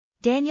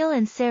Daniel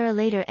and Sarah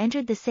later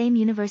entered the same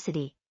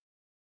university.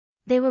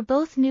 They were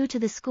both new to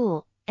the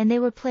school, and they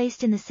were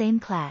placed in the same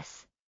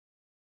class.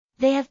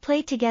 They have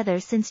played together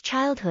since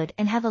childhood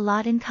and have a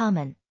lot in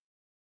common.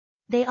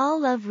 They all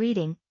love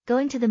reading,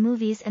 going to the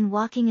movies and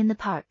walking in the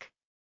park.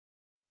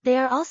 They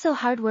are also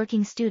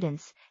hardworking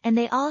students, and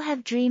they all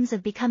have dreams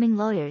of becoming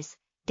lawyers.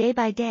 Day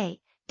by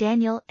day,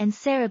 Daniel and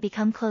Sarah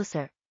become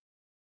closer.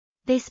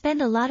 They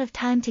spend a lot of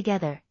time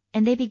together,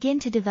 and they begin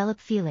to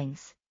develop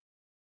feelings.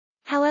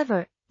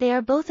 However, they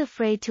are both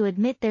afraid to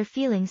admit their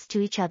feelings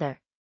to each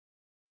other.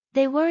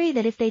 They worry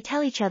that if they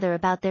tell each other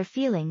about their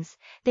feelings,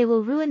 they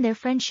will ruin their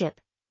friendship.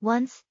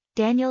 Once,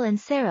 Daniel and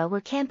Sarah were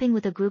camping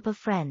with a group of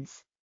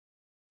friends.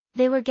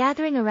 They were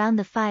gathering around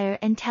the fire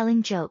and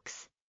telling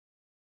jokes.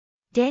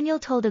 Daniel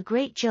told a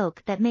great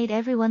joke that made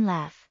everyone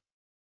laugh.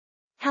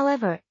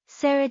 However,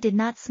 Sarah did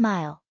not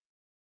smile.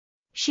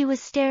 She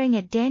was staring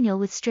at Daniel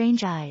with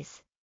strange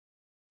eyes.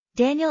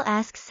 Daniel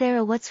asks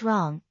Sarah what's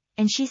wrong,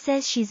 and she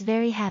says she's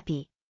very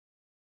happy.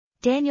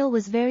 Daniel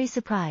was very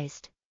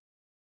surprised.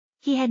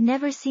 He had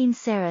never seen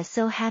Sarah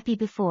so happy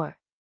before.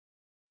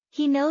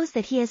 He knows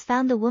that he has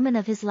found the woman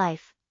of his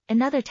life.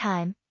 Another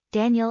time,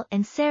 Daniel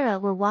and Sarah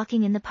were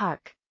walking in the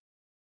park.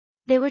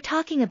 They were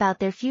talking about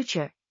their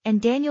future,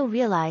 and Daniel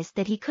realized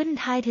that he couldn't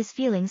hide his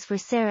feelings for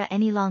Sarah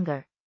any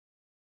longer.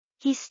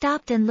 He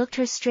stopped and looked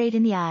her straight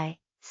in the eye.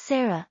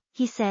 "Sarah,"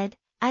 he said,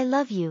 "I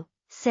love you."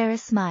 Sarah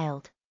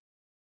smiled.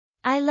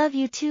 "I love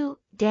you too,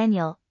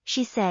 Daniel,"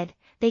 she said.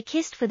 They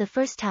kissed for the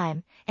first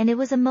time, and it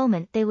was a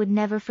moment they would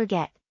never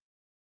forget.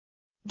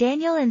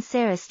 Daniel and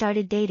Sarah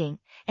started dating,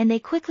 and they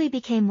quickly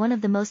became one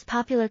of the most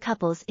popular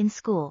couples in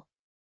school.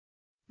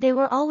 They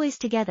were always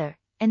together,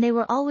 and they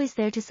were always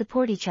there to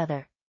support each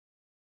other.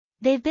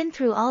 They've been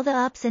through all the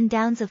ups and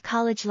downs of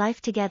college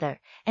life together,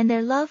 and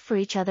their love for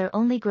each other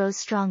only grows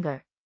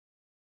stronger.